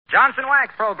Johnson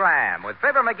Wax Program with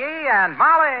Fibber McGee and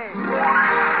Molly.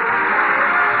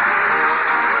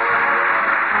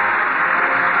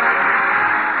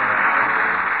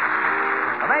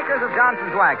 The makers of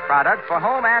Johnson's Wax products for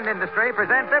home and industry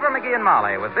present Fibber McGee and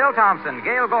Molly with Bill Thompson,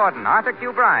 Gail Gordon, Arthur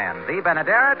Q. Bryan, Dee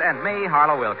Benaderet, and me,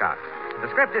 Harlow Wilcox. The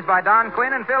script is by Don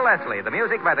Quinn and Phil Leslie. The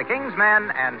music by the King's Men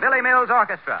and Billy Mills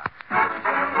Orchestra.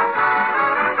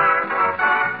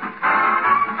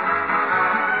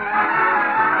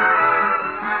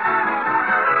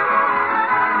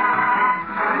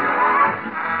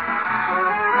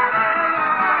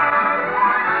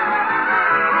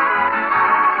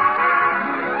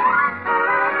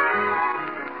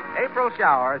 April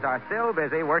showers are still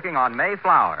busy working on May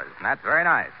flowers, and that's very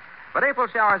nice. But April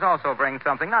showers also bring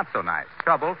something not so nice,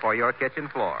 trouble for your kitchen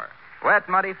floor. Wet,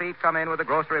 muddy feet come in with the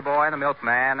grocery boy and the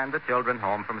milkman and the children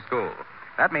home from school.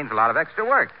 That means a lot of extra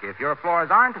work if your floors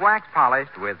aren't wax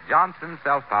polished with Johnson's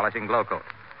self-polishing Glow Coat.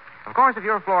 Of course, if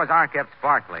your floors aren't kept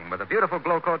sparkling with a beautiful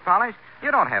Glow Coat polish, you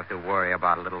don't have to worry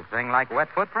about a little thing like wet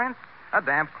footprints. A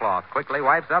damp cloth quickly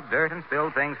wipes up dirt and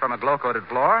spilled things from a glow-coated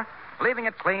floor, leaving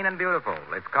it clean and beautiful,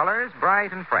 its colors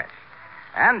bright and fresh.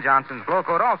 And Johnson's Glow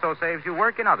Coat also saves you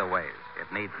work in other ways.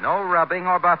 It needs no rubbing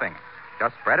or buffing.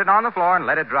 Just spread it on the floor and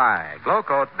let it dry. Glow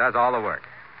Coat does all the work.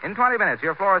 In 20 minutes,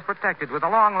 your floor is protected with a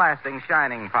long-lasting,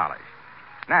 shining polish.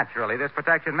 Naturally, this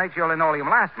protection makes your linoleum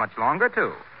last much longer,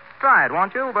 too. Try it,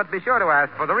 won't you? But be sure to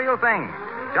ask for the real thing.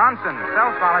 Johnson's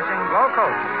Self-Polishing Glow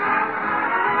Coat.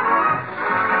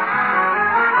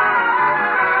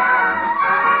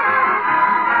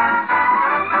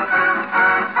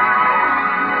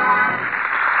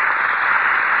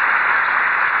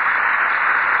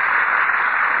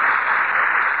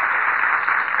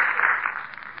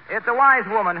 It's a wise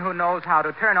woman who knows how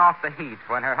to turn off the heat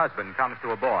when her husband comes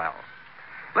to a boil.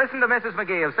 Listen to Mrs.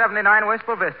 McGee of 79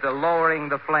 Wistful Vista lowering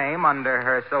the flame under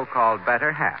her so-called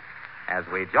better half as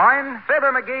we join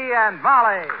Fibber McGee and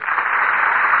Molly.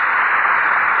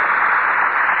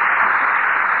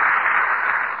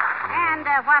 And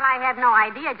while I have no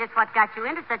idea just what got you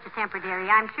into such a temper, dearie,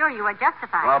 I'm sure you are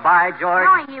justified. Well, by George.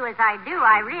 Knowing you as I do,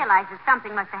 I realize that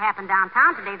something must have happened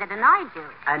downtown today that annoyed you.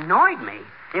 Annoyed me?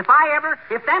 If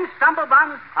them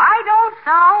stumble-bums, I don't.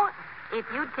 So, if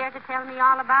you'd care to tell me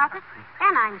all about it,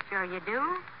 and I'm sure you do,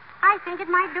 I think it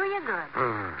might do you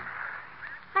good.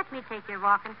 Let me take your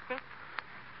walking stick.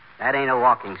 That ain't a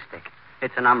walking stick.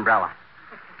 It's an umbrella.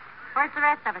 Where's the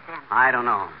rest of it, then? I don't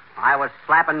know. I was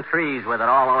slapping trees with it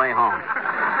all the way home.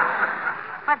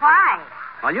 But why?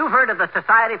 Well, you've heard of the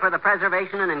Society for the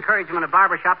Preservation and Encouragement of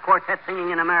Barbershop Quartet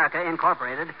Singing in America,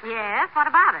 Incorporated. Yes, what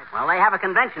about it? Well, they have a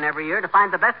convention every year to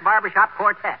find the best barbershop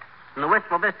quartet. And the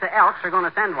Wistful Vista Elks are going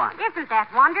to send one. Isn't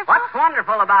that wonderful? What's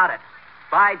wonderful about it?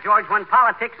 By George, when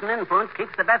politics and influence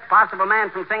keeps the best possible man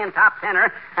from singing top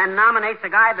tenor and nominates a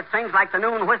guy that sings like the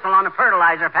noon whistle on a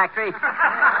fertilizer factory.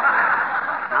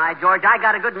 By George, I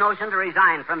got a good notion to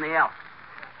resign from the Elks.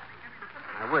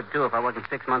 I would, too, if I wasn't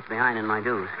 6 months behind in my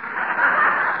dues.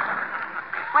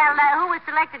 Well, who was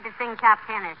selected to sing top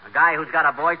tenor? A guy who's got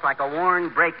a voice like a worn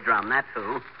brake drum, that's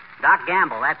who. Doc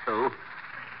Gamble, that's who.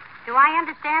 Do I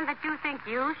understand that you think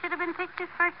you should have been picked as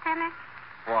first tenor?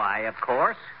 Why, of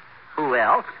course. Who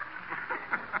else?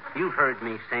 You've heard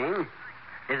me sing.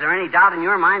 Is there any doubt in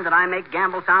your mind that I make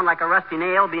Gamble sound like a rusty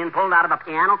nail being pulled out of a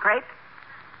piano crate?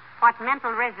 What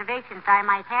mental reservations I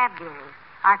might have, dearie,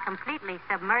 are completely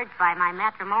submerged by my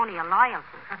matrimonial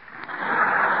loyalty.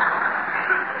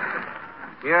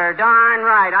 You're darn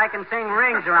right. I can sing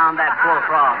rings around that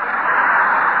bullfrog.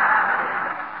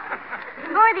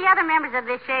 Who are the other members of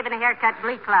this shave and a haircut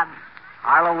glee club?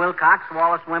 Harlow Wilcox,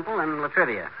 Wallace Wimple, and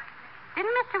Latrivia.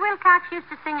 Didn't Mr. Wilcox used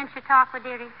to sing in Chautauqua,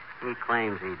 dearie? He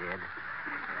claims he did.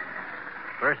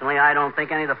 Personally, I don't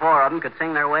think any of the four of them could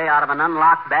sing their way out of an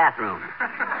unlocked bathroom.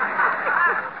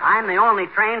 I'm the only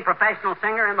trained professional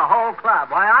singer in the whole club.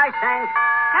 Why, I sang...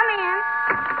 Come in.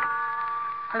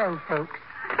 Hello, folks.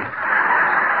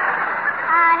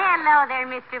 Hello there,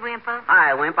 Mr. Wimple.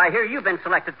 Hi, Wimp. I hear you've been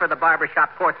selected for the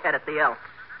Barbershop Quartet at the Elks.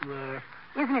 Yes.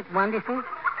 Isn't it wonderful?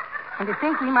 And to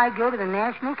think we might go to the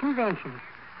National Convention.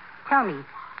 Tell me,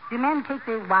 do men take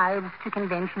their wives to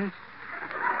conventions?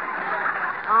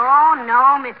 Oh,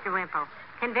 no, Mr. Wimple.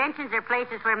 Conventions are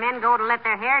places where men go to let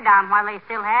their hair down while they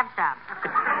still have some.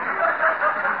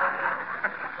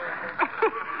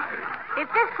 If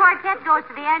this quartet goes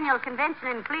to the annual convention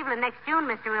in Cleveland next June,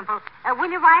 Mr. Wimple, will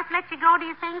your wife let you go, do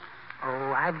you think?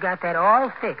 Oh, I've got that all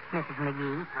fixed, Mrs.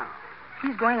 McGee. Oh.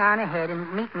 She's going on ahead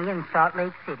and meet me in Salt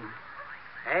Lake City.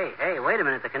 Hey, wait a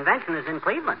minute. The convention is in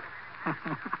Cleveland.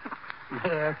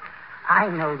 Yes, I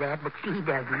know that, but she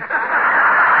doesn't.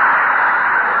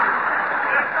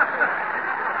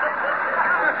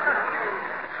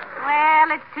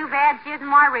 isn't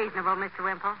more reasonable, Mr.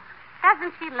 Wimple.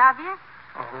 Doesn't she love you?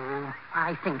 Oh,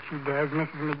 I think she does,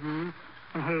 Mrs. McGee,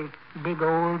 in her big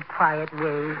old quiet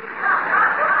way.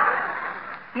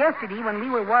 Yesterday, when we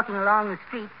were walking along the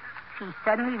street, she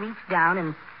suddenly reached down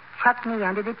and chucked me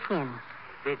under the chin.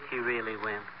 Did she really,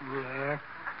 Wimp? Yes.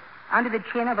 Under the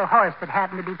chin of a horse that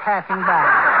happened to be passing by.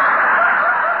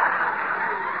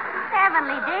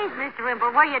 Heavenly days, Mr.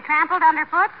 Wimple. Were you trampled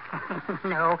underfoot?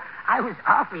 No, I was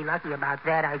awfully lucky about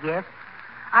that, I guess.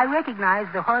 I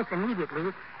recognized the horse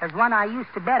immediately as one I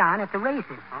used to bet on at the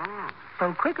races. Oh.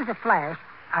 So quick as a flash,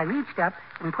 I reached up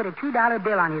and put a $2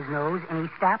 bill on his nose, and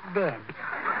he stopped dead.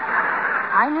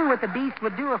 I knew what the beast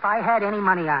would do if I had any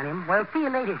money on him. Well, see you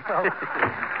later, folks.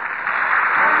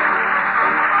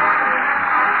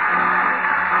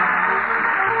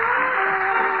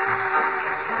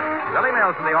 Billy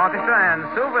Mills from the orchestra and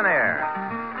Souvenir.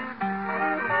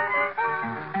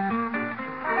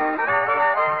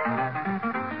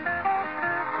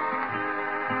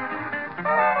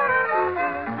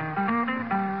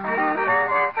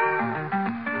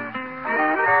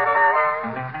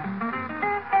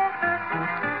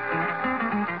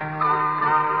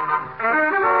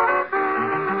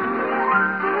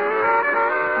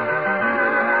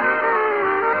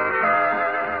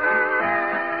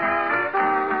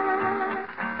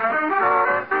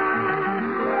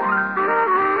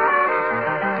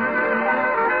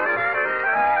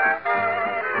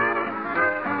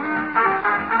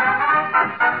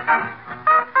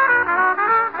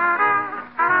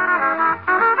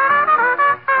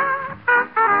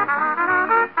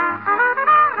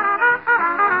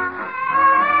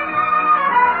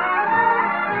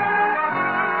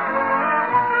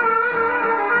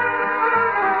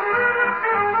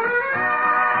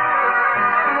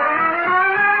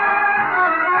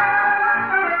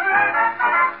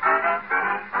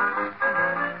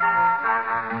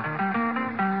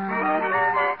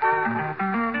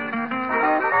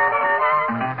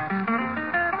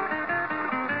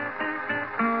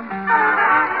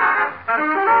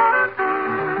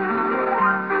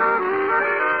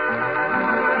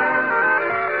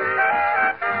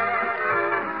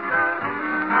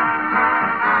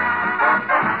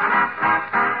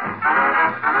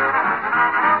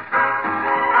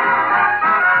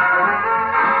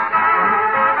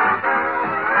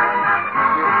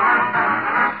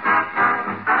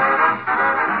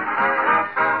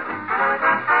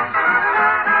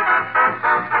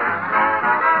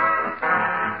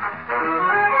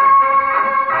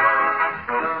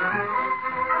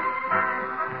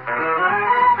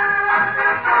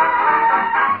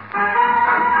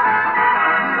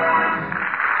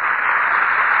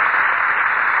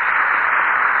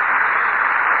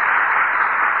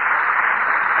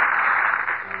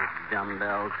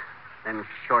 Dumbbells. Them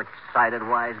short-sighted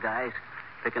wise guys.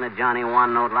 Picking a Johnny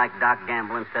One note like Doc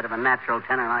Gamble instead of a natural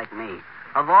tenor like me.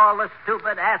 Of all the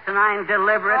stupid, asinine,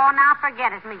 deliberate... Oh, now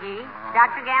forget it, McGee.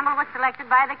 Dr. Gamble was selected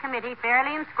by the committee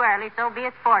fairly and squarely, so be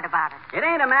a sport about it. It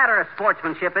ain't a matter of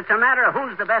sportsmanship. It's a matter of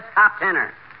who's the best top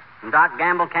tenor. And Doc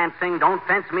Gamble can't sing Don't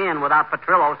Fence Me In without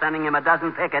Petrillo sending him a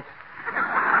dozen tickets. Did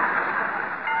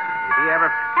he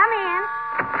ever... Come in.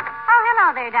 Oh,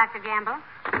 hello there, Dr. Gamble.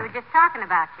 We were just talking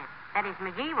about you. That is,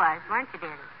 McGee was, weren't you,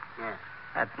 dearie? Yes.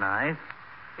 That's nice.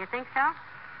 You think so?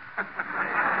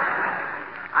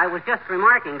 I was just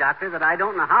remarking, Doctor, that I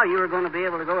don't know how you were going to be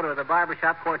able to go to the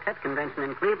Barbershop Quartet convention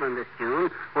in Cleveland this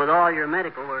June with all your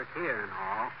medical work here and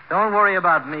all. Don't worry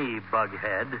about me,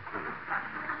 Bughead.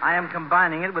 I am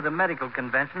combining it with a medical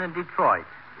convention in Detroit.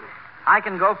 I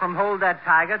can go from hold that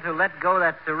tiger to let go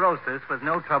that cirrhosis with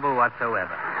no trouble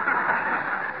whatsoever.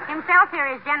 Himself here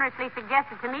has generously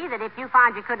suggested to me that if you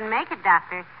found you couldn't make it,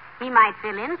 Doctor, he might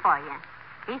fill in for you.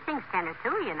 He sings tenor,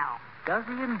 too, you know. Does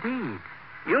he indeed?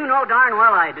 You know darn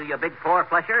well I do, you big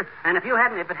four-flusher. And if it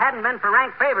hadn't been for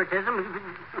rank favoritism...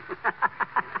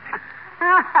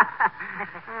 Oh,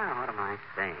 what am I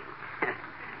saying?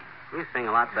 You sing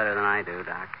a lot better than I do,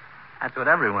 Doc. That's what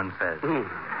everyone says. Let's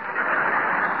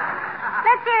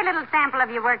hear a little sample of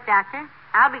your work, Doctor.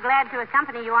 I'll be glad to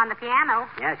accompany you on the piano.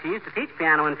 Yeah, she used to teach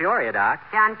piano in Peoria, Doc.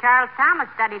 John Charles Thomas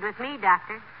studied with me,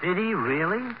 Doctor. Did he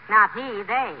really? Not he,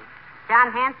 they.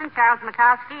 John Hanson, Charles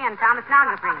Mikowski, and Thomas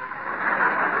Nogafree.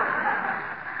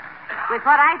 With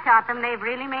what I taught them, they've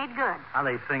really made good. Are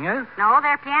they singers? No,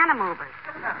 they're piano movers.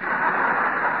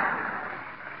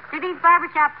 Do these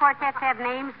barbershop quartets have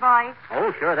names, boys?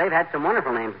 Oh, sure. They've had some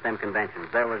wonderful names at them conventions.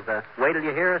 There was the Wait Till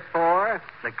You Hear Us For,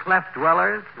 The Cleft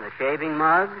Dwellers? the Shaving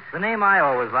Mugs. The name I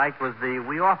always liked was the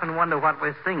We Often Wonder What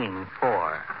We're Singing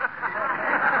For.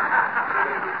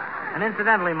 And And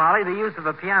incidentally, Molly, the use of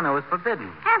a piano is forbidden.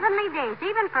 Heavenly days,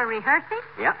 even for rehearsing?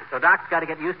 Yep, so Doc's got to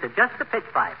get used to just the pitch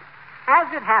pipe.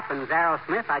 As it happens,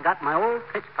 Aerosmith, I got my old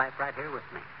pitch pipe right here with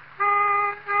me.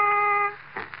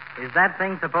 Is that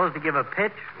thing supposed to give a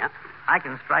pitch? Yep. I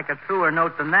can strike a truer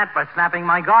note than that by snapping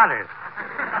my garters. Oh,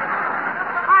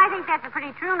 I think that's a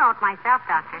pretty true note myself,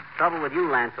 Doctor. Trouble with you,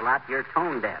 Lancelot, you're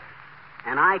tone deaf.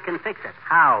 And I can fix it.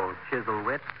 How,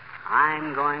 Chiselwit?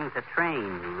 I'm going to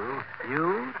train you.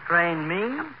 You train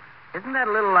me? Isn't that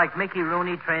a little like Mickey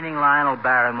Rooney training Lionel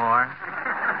Barrymore?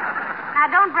 Now,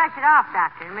 don't brush it off,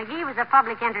 Doctor. McGee was a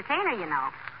public entertainer, you know.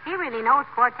 He really knows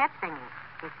quartet singing,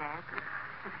 he says.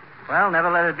 Well, never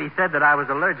let it be said that I was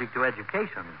allergic to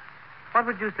education. What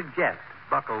would you suggest,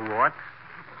 Bucklewart?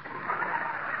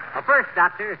 Well, first,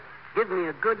 Doctor, give me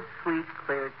a good, sweet,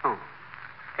 clear tone.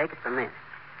 Take it from this.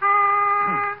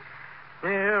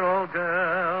 Dear old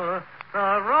girl, the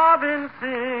robin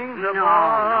sings above. No.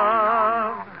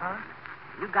 Huh?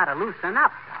 You got to loosen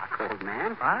up, Doc, old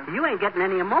man. What? You ain't getting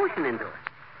any emotion into it.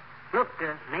 Look,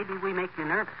 maybe we make you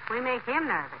nervous. We make him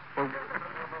nervous. Well,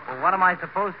 what am I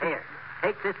supposed to... Here,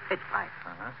 take this pitch pipe.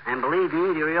 Uh-huh. And believe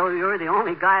me, you're the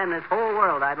only guy in this whole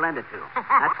world I'd lend it to.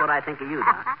 That's what I think of you,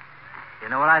 Doc. You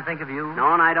know what I think of you?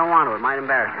 No, and I don't want to. It might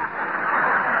embarrass you.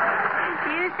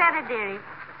 You said it, dearie.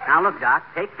 Now, look, Doc,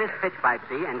 take this pitch pipe,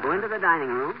 see, and go into the dining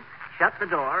room, shut the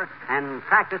door, and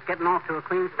practice getting off to a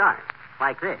clean start.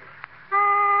 Like this.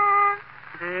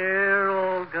 Dear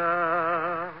old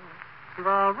girl, the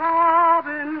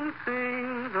robin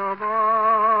sings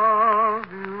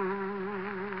above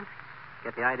you.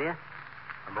 Get the idea?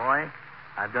 Boy,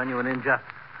 I've done you an injustice.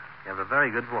 You have a very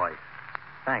good voice.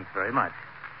 Thanks very much.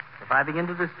 If I begin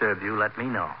to disturb you, let me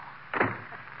know.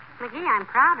 McGee, I'm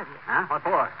proud of you. Huh? What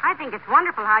for? I think it's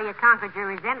wonderful how you conquered your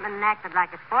resentment and acted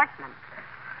like a sportsman.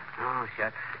 Oh,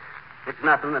 shucks. It's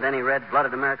nothing that any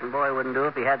red-blooded American boy wouldn't do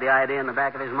if he had the idea in the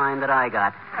back of his mind that I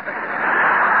got.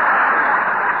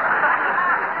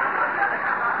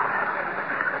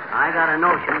 I got a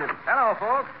notion that... Hello,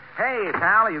 folks. Hey,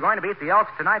 pal, are you going to beat the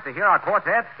Elks tonight to hear our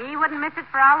quartet? He wouldn't miss it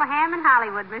for all the ham in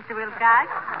Hollywood, Mr. Wilcox.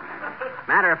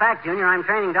 Matter of fact, Junior, I'm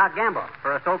training Doc Gamble.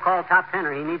 For a so-called top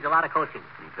tenor, he needs a lot of coaching.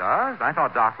 He does? I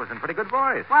thought Doc was in pretty good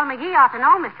voice. Well, McGee ought to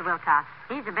know Mr. Wilcox.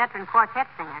 He's a veteran quartet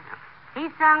singer. He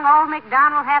sung Old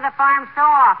MacDonald Had a Farm so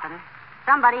often,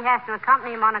 somebody has to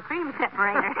accompany him on a cream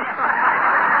separator.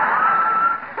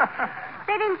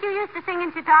 Say, didn't you used to sing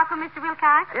in Chautauqua, Mr.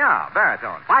 Wilcox? Yeah,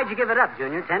 baritone. Why'd you give it up,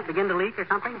 Junior? Tent begin to leak or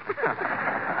something?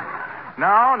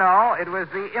 No, it was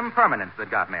the impermanence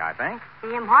that got me, I think.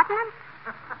 The impertinence?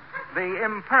 The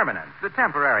impermanence, the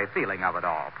temporary feeling of it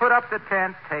all. Put up the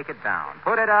tent, take it down.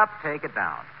 Put it up, take it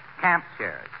down. Camp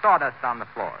chairs, sawdust on the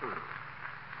floor.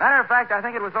 Matter of fact, I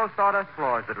think it was those sawdust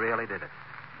floors that really did it.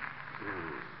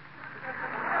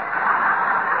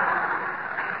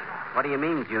 What do you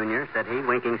mean, Junior? Said he,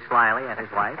 winking slyly at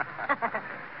his wife.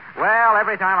 Well,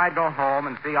 every time I'd go home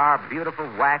and see our beautiful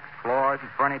waxed floors and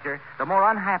furniture, the more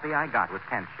unhappy I got with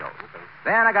tent shows.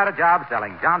 Then I got a job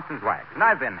selling Johnson's wax, and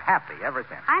I've been happy ever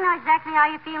since. I know exactly how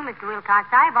you feel, Mr. Wilcox.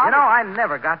 I've always... You know, I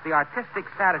never got the artistic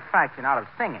satisfaction out of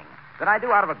singing that I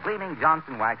do out of a gleaming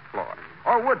Johnson wax floor,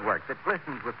 or woodwork that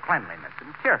glistens with cleanliness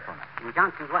and cheerfulness. And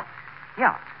Johnson's wax.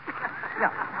 Yeah.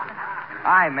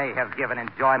 I may have given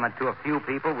enjoyment to a few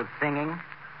people with singing,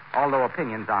 although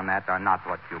opinions on that are not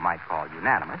what you might call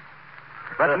unanimous.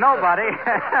 But nobody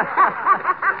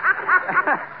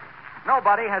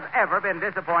has ever been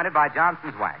disappointed by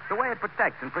Johnson's wax. The way it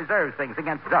protects and preserves things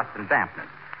against dust and dampness.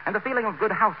 And the feeling of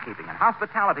good housekeeping and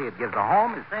hospitality it gives a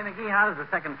home is... Say, McGee, how does the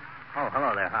second... Oh,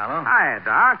 hello there, Harlow. Hi,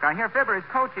 Doc. I hear Fibber is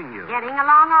coaching you. Getting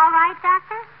along all right,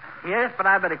 Doctor? Yes, but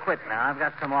I better quit now. I've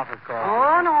got some office calls.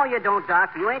 Oh, no, you don't,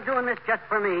 Doc. You ain't doing this just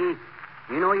for me.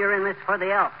 You know you're in this for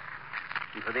the Elks.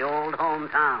 And for the old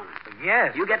hometown.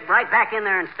 Yes. You get right back in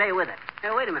there and stay with it.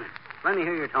 Hey, wait a minute. Let me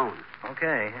hear your tones.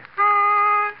 Okay.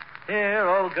 Dear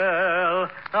old girl,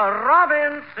 the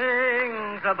robin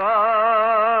sings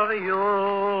above you.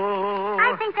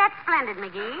 I think that's splendid,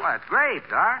 McGee. Well, that's great,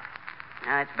 Doc.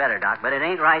 Now, it's better, Doc, but it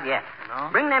ain't right yet. No?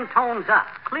 Bring them tones up.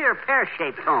 Clear,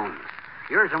 pear-shaped tones.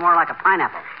 Yours are more like a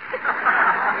pineapple.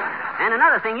 And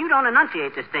another thing, you don't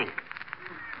enunciate distinct.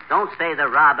 Don't say the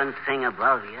robin sing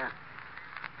above you.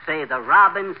 Say the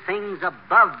robin sings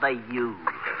above you.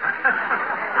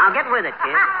 Now get with it,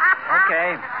 kid.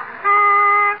 Okay.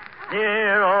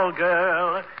 Dear old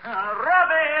girl,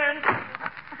 robin.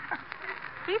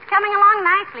 He's coming along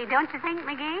nicely, don't you think,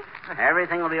 McGee?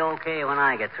 Everything will be okay when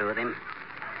I get through with him.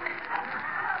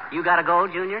 You got to go,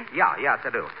 Junior? Yes, I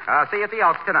do. See you at the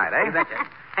Elks tonight, eh? You betcha.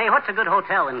 Hey, what's a good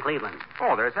hotel in Cleveland?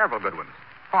 Oh, there are several good ones.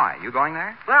 Why? You going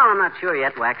there? Well, I'm not sure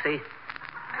yet, Waxy.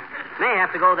 May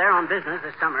have to go there on business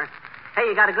this summer. Hey,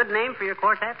 you got a good name for your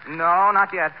quartet? No,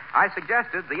 not yet. I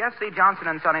suggested the S.C.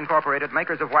 Johnson & Son Incorporated,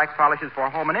 makers of wax polishes for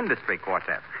home and industry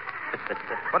quartet.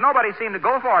 But nobody seemed to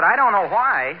go for it. I don't know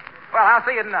why. Well, I'll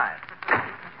see you tonight.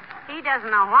 He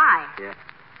doesn't know why. Yeah.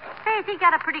 Say, has he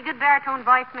got a pretty good baritone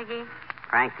voice, McGee?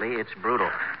 Frankly, it's brutal.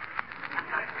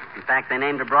 In fact, they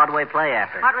named a Broadway play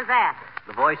after it. What was that?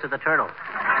 The Voice of the Turtle.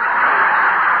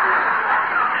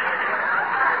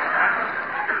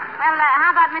 Well,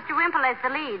 how about Mr. Wimple as the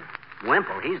lead?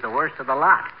 Wimple, he's the worst of the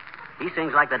lot. He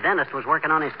sings like the dentist was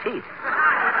working on his teeth.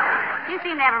 You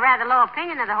seem to have a rather low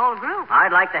opinion of the whole group.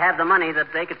 I'd like to have the money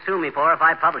that they could sue me for if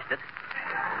I published it.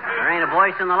 There ain't a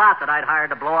voice in the lot that I'd hire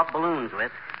to blow up balloons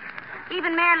with.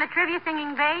 Even Mayor Latrivia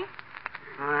singing bass?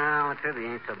 Well,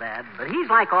 Latrivia ain't so bad, but he's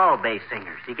like all bass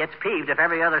singers. He gets peeved if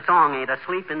every other song ain't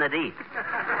Asleep in the Deep.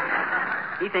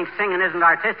 He thinks singing isn't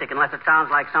artistic unless it sounds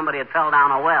like somebody had fell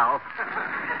down a well.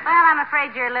 Well, I'm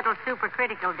afraid you're a little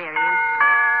supercritical, dearie.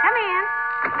 Come in.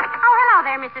 Oh, hello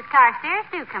there, Mrs. Carstairs.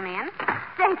 Do come in.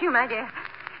 Thank you, my dear.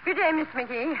 Good day, Miss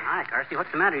McGee. Hi, Carsey.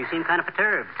 What's the matter? You seem kind of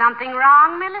perturbed. Something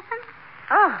wrong, Millicent?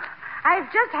 Oh,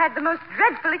 I've just had the most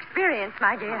dreadful experience,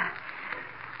 my dear.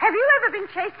 Have you ever been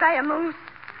chased by a moose?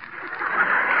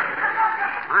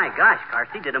 My gosh,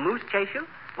 Carsey, did a moose chase you?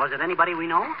 Was it anybody we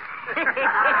know?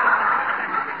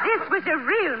 This was a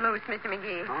real moose, Mr.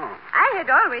 McGee. Oh. I had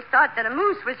always thought that a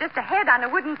moose was just a head on a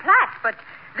wooden plat, but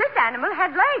this animal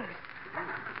had legs.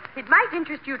 It might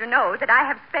interest you to know that I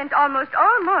have spent almost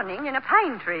all morning in a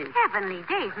pine tree. Heavenly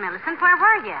days, Millicent. Where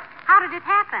were you? How did it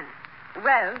happen?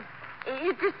 Well,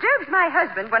 it disturbs my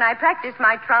husband when I practice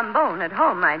my trombone at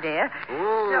home, my dear.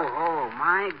 Oh,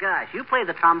 my gosh. You play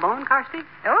the trombone, Carsey?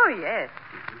 Oh, yes.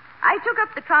 I took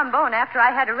up the trombone after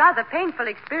I had a rather painful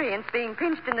experience being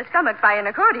pinched in the stomach by an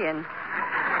accordion.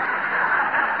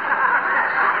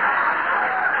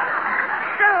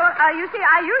 You see,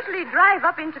 I usually drive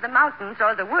up into the mountains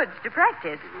or the woods to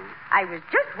practice. I was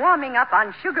just warming up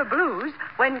on Sugar Blues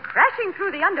when crashing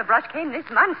through the underbrush came this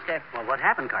monster. Well, what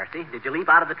happened, Carsey? Did you leap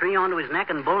out of the tree onto his neck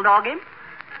and bulldog him?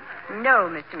 No,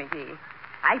 Mr. McGee.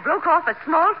 I broke off a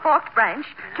small forked branch,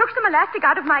 took some elastic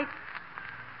out of my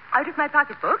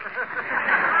pocketbook,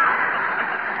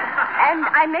 and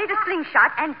I made a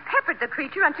slingshot and peppered the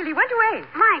creature until he went away.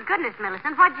 My goodness,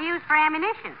 Millicent, what'd you use for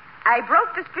ammunition? I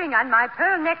broke the string on my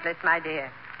pearl necklace, my dear.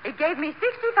 It gave me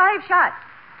 65 shots.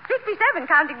 67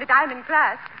 counting the diamond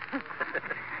clasp.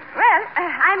 Well,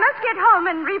 I must get home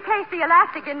and replace the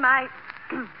elastic in my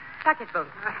pocketbook.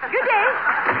 Good day.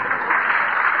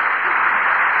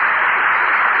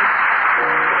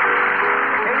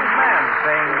 King's Men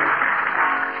sing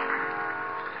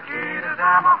Skeeter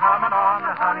Dam a humming on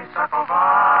the honeysuckle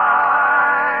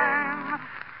vine.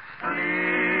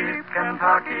 Sleep,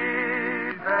 Kentucky.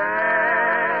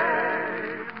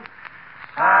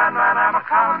 Sandman, I'm a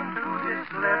coming to this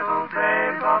little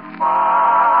babe of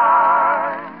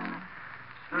mine.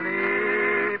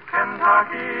 Sleep,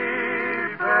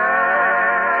 Kentucky, babe.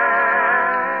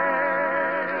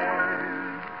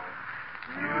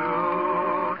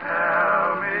 You tell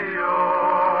me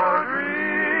your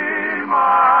dream,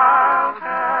 I'll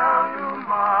tell you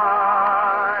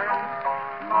mine.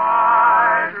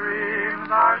 My dreams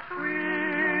are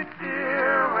sweet,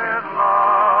 dear, with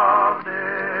love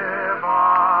divine.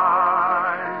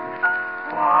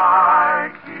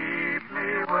 Why keep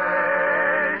me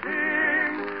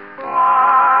waiting?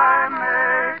 Why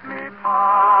make me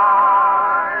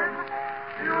pine?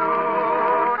 You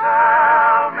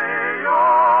tell me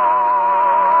your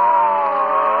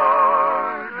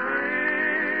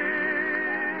dream.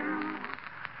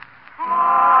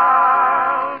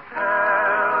 I'll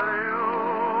tell you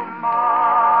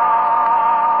mine.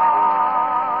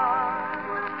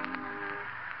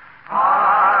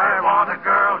 I want a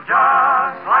girl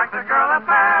just like the girl that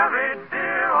married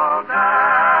dear old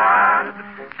Dad.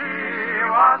 She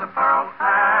was a pearl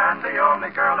and the only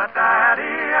girl that Daddy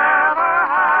ever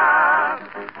had.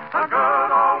 A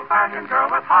good old-fashioned girl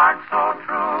with heart so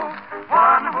true,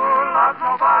 one who loves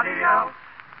nobody else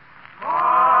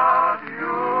but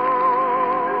you.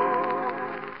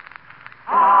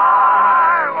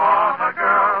 I want a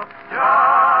girl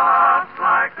just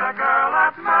like the girl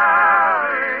that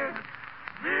married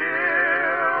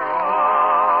dear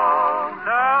old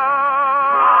Dad.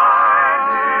 My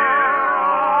dear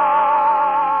old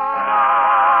Dad.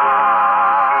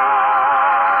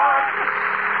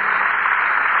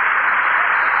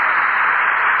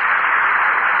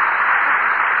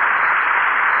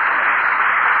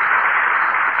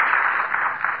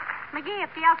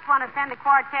 if the Elks want to send a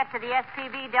quartet to the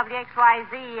SPB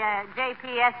WXYZ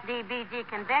JPSDBG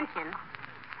convention,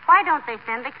 why don't they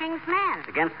send the King's Men? It's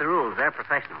against the rules. They're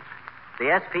professionals.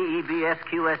 The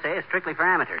SPEBSQSA is strictly for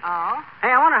amateurs. Oh? Hey,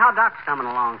 I wonder how Doc's coming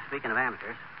along, speaking of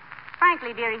amateurs.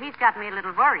 Frankly, dearie, he's got me a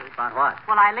little worried. About what?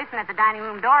 Well, I listened at the dining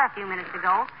room door a few minutes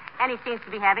ago, and he seems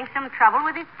to be having some trouble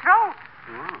with his throat.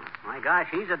 Oh, my gosh,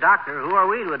 he's a doctor. Who are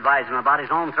we to advise him about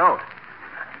his own throat?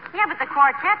 Yeah, but the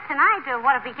quartet tonight,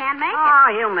 what if he can't make it? Oh,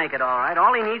 he'll make it all right.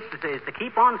 All he needs to do is to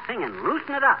keep on singing.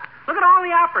 Loosen it up. Look at all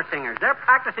the opera singers. They're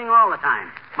practicing all the time.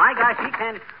 My gosh, he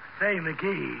can't... Say,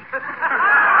 McGee. What's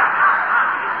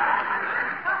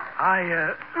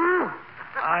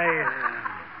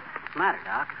the matter,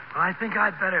 Doc? Well, I think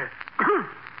I'd better... I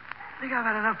think I've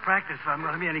had enough practice if I'm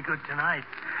going to be any good tonight.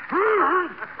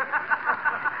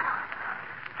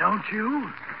 Don't you?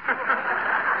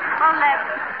 Well,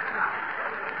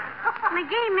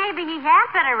 McGee, maybe he had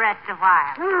better rest a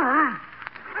while.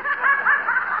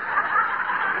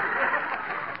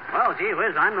 Well, gee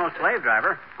whiz, I'm no slave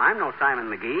driver. I'm no Simon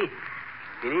McGee. If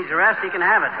he needs a rest, he can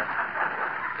have it, but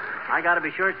I got to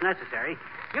be sure it's necessary.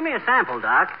 Give me a sample,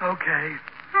 Doc. Okay.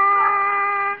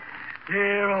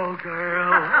 Dear old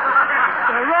girl.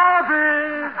 The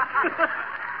robin.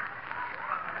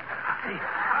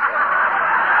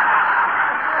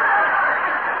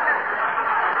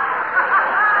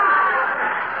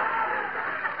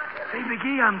 Say,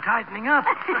 McGee, I'm tightening up.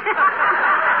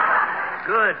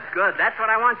 Good, good. That's what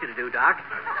I want you to do, Doc.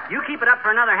 You keep it up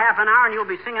for another half an hour and you'll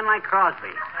be singing like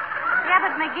Crosby. Yeah,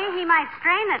 but McGee, he might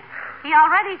strain it. He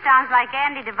already sounds like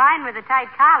Andy Devine with a tight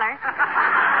collar.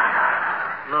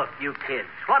 Look, you kids,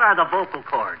 what are the vocal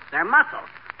cords? They're muscles.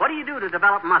 What do you do to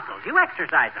develop muscles? You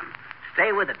exercise them.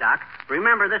 Stay with it, Doc.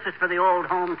 Remember, this is for the old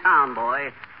hometown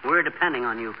boy. We're depending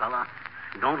on you, fella.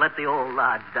 Don't let the old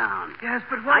lodge down. Yes,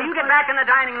 but what... Now, you get back in the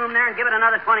dining room there and give it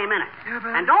another 20 minutes. Yeah,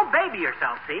 but... And don't baby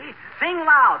yourself, see? Sing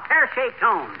loud, pear-shaped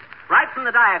tones. Right from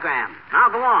the diagram. Now,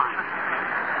 go on.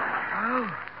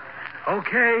 Oh,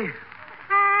 okay.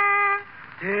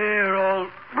 Dear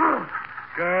old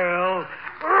girl.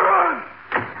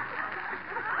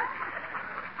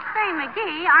 Say,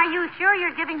 McGee, are you sure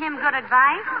you're giving him good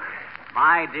advice?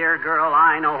 My dear girl,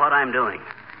 I know what I'm doing.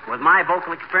 With my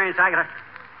vocal experience, I gotta...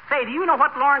 Say, do you know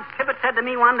what Lawrence Tibbett said to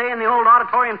me one day in the old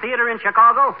Auditorium Theater in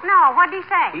Chicago? No, what'd he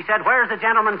say? He said, "Where's the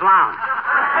gentleman's lounge?"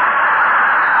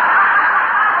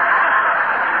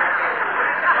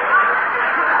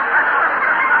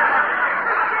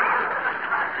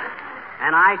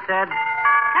 And I said...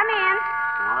 Come in.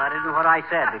 No, that isn't what I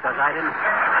said, because I didn't...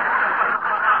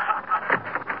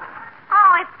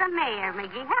 Oh, it's the mayor,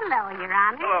 McGee. Hello, Your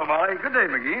Honor. Hello, Molly. Good day,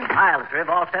 McGee. Hi, Latriv.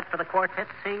 All set for the quartet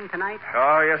to sing tonight?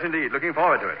 Oh, yes, indeed. Looking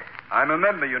forward to it. I'm a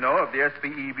member, you know, of the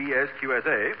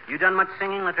SPEBSQSA. You done much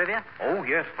singing, Latrivia? Oh,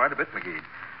 yes, quite a bit, McGee.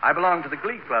 I belong to the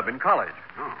Glee Club in college.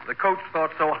 Oh. The coach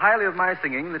thought so highly of my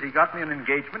singing that he got me an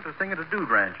engagement to sing at a dude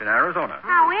ranch in Arizona.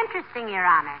 How interesting, Your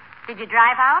Honor. Did you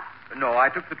drive out? No, I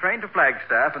took the train to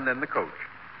Flagstaff and then the coach.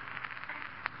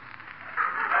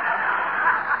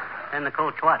 And the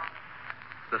coach what?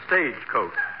 The stage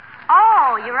coach.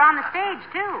 Oh, you were on the stage,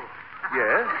 too.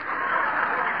 Yes.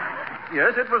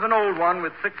 Yes, it was an old one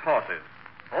with 6 horses.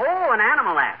 Oh, an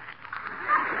animal act.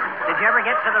 Did you ever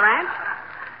get to the ranch?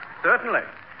 Certainly.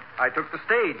 I took the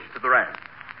stage to the ranch.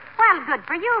 Well, good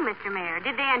for you, Mr. Mayor.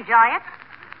 Did they enjoy it?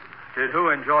 Did who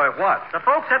enjoy what? The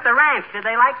folks at the ranch, did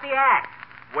they like the act?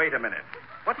 Wait a minute.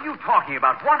 What are you talking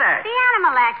about? What act? The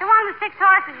animal act, the one with 6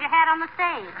 horses you had on the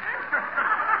stage.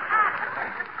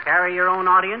 Carry your own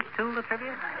audience, too,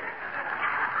 Latrivia?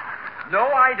 No,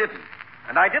 I didn't.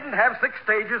 And I didn't have 6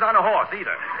 stages on a horse,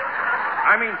 either.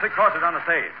 I mean 6 horses on a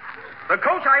stage. The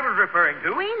coach I was referring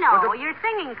to... We know. You're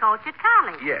singing coach at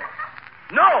college. Yes.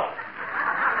 No!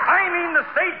 I mean the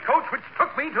stagecoach which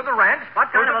took me to the ranch.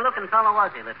 What kind of a looking fellow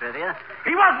was he, Latrivia?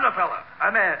 He wasn't a fella.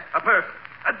 A man. A person.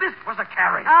 This was a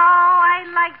carriage. Oh, I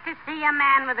like to see a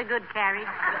man with a good carriage.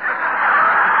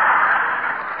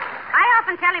 I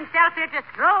often tell himself here to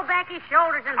throw back his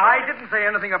shoulders and... I didn't say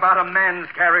anything about a man's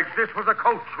carriage. This was a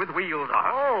coach with wheels on.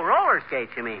 Oh, roller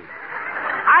skates, you mean?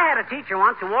 I had a teacher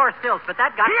once who wore stilts, but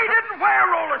that got... He didn't wear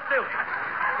roller stilts.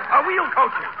 A wheel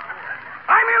coaches.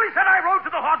 I merely said I rode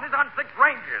to the horses on 6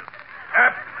 ranges.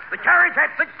 The carriage had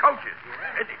 6 coaches.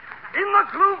 In the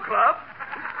Glee Club,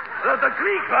 the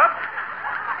Glee Club,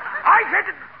 I said,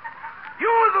 you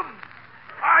were the...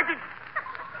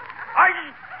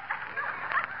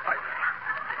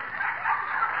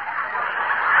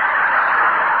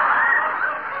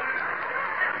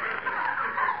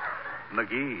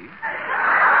 McGee?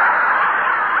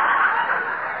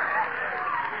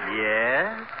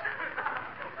 Yes?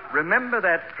 remember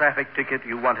that traffic ticket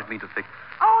you wanted me to fix?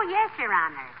 Oh, yes, Your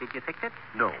Honor. Did you fix it?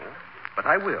 No, but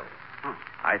I will.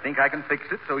 I think I can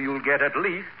fix it so you'll get at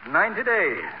least 90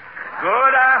 days.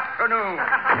 Good afternoon.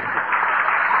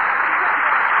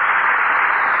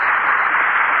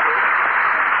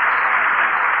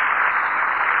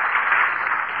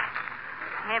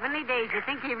 Heavenly days, you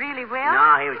think he really will?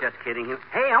 No, he was just kidding.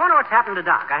 Hey, I wonder what's happened to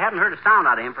Doc. I haven't heard a sound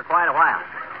out of him for quite a while.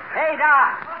 Hey,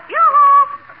 Doc. Yoo-hoo!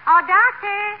 Oh,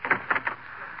 Doctor.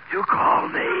 You call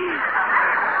me?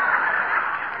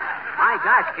 My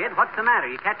gosh, kid, what's the matter?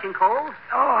 You catching cold?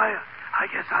 Oh, I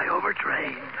guess I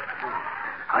overtrained.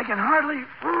 I can hardly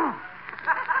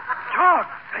talk,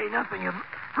 say nothing of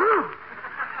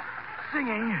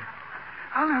singing.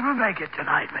 I'll never make it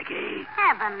tonight, McGee.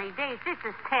 Heavenly days, this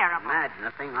is terrible. Imagine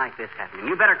a thing like this happening.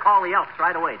 You better call the Elks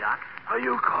right away, Doc. Oh,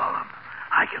 you call them.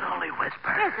 I can only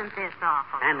whisper. Isn't this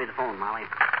awful? Hand me the phone, Molly.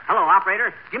 Hello,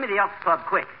 operator. Give me the Elks Club,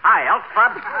 quick. Hi, Elks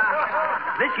Club.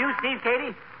 This you, Steve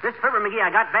Cady? This is Fibber McGee. I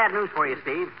got bad news for you,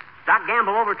 Steve. Doc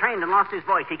Gamble overtrained and lost his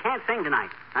voice. He can't sing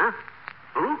tonight. Huh?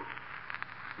 Who?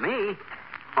 Me?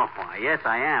 Oh, why, yes,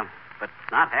 I am. But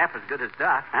not half as good as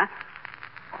Doc, huh?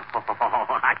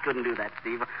 Oh, I couldn't do that,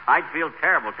 Steve. I'd feel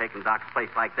terrible taking Doc's place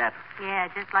like that. Yeah,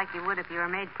 just like you would if you were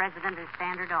made president of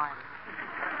Standard Oil.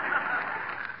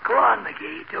 Go on,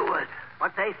 McGee. Do it.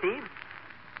 What say, Steve?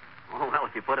 Oh, well,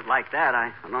 if you put it like that,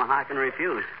 I don't know how I can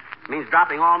refuse. It means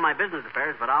dropping all my business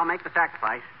affairs, but I'll make the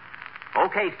sacrifice.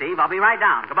 Okay, Steve, I'll be right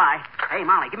down. Goodbye. Hey,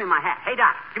 Molly, give me my hat. Hey,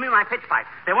 Doc, give me my pitch pipe.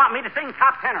 They want me to sing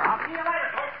top tenor. I'll see you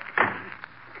later, folks.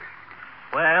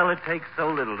 Well, it takes so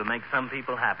little to make some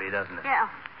people happy, doesn't it? Yeah.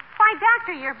 Why,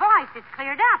 Doctor, your voice, it's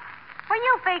cleared up. Were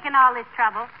you faking all this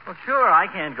trouble? Well, sure, I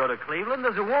can't go to Cleveland.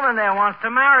 There's a woman there wants to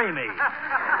marry me. Well,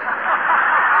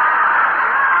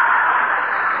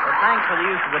 thanks for the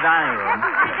use of the dining room. This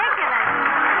is ridiculous.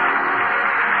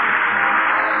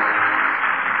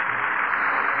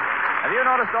 Have you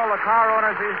noticed all the car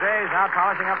owners these days out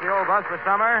polishing up the old bus for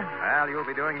summer? Well, you'll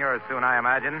be doing yours soon, I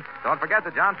imagine. Don't forget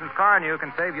that Johnson's Car New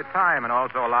can save you time and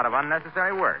also a lot of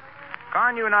unnecessary work.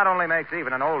 Car New not only makes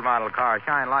even an old model car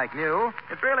shine like new,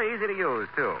 it's really easy to use,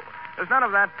 too. There's none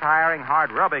of that tiring,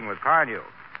 hard rubbing with Car New.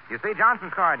 You see,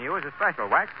 Johnson's Car New is a special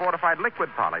wax-fortified liquid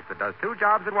polish that does two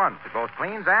jobs at once. It both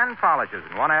cleans and polishes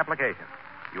in one application.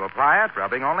 You apply it,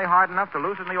 rubbing only hard enough to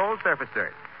loosen the old surface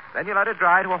dirt. Then you let it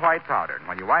dry to a white powder. And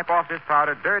when you wipe off this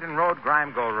powder, dirt and road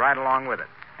grime go right along with it.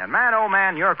 And man, oh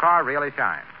man, your car really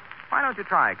shines. Why don't you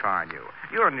try Car New?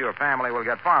 You and your family will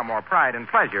get far more pride and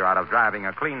pleasure out of driving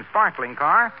a clean, sparkling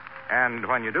car. And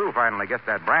when you do finally get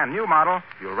that brand new model,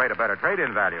 you'll rate a better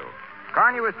trade-in value.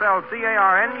 Car New is spelled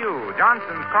C-A-R-N-U,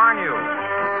 Johnson's Car New.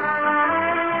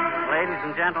 Ladies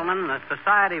and gentlemen, the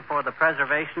Society for the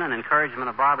Preservation and Encouragement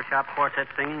of Barbershop Quartet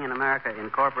Singing in America,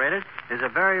 Incorporated, is a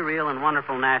very real and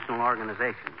wonderful national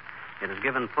organization. It has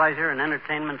given pleasure and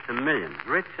entertainment to millions,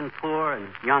 rich and poor and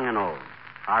young and old.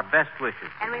 Our best wishes.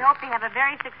 And we hope to have a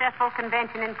very successful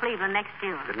convention in Cleveland next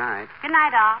June. Good night. Good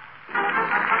night, all.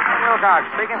 Wilcox,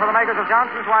 speaking for the makers of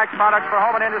Johnson's Wax Products for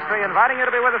Home and Industry, inviting you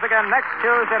to be with us again next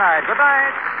Tuesday night. Good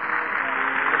night.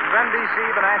 This is NBC,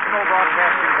 the National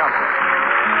Broadcasting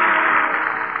Company.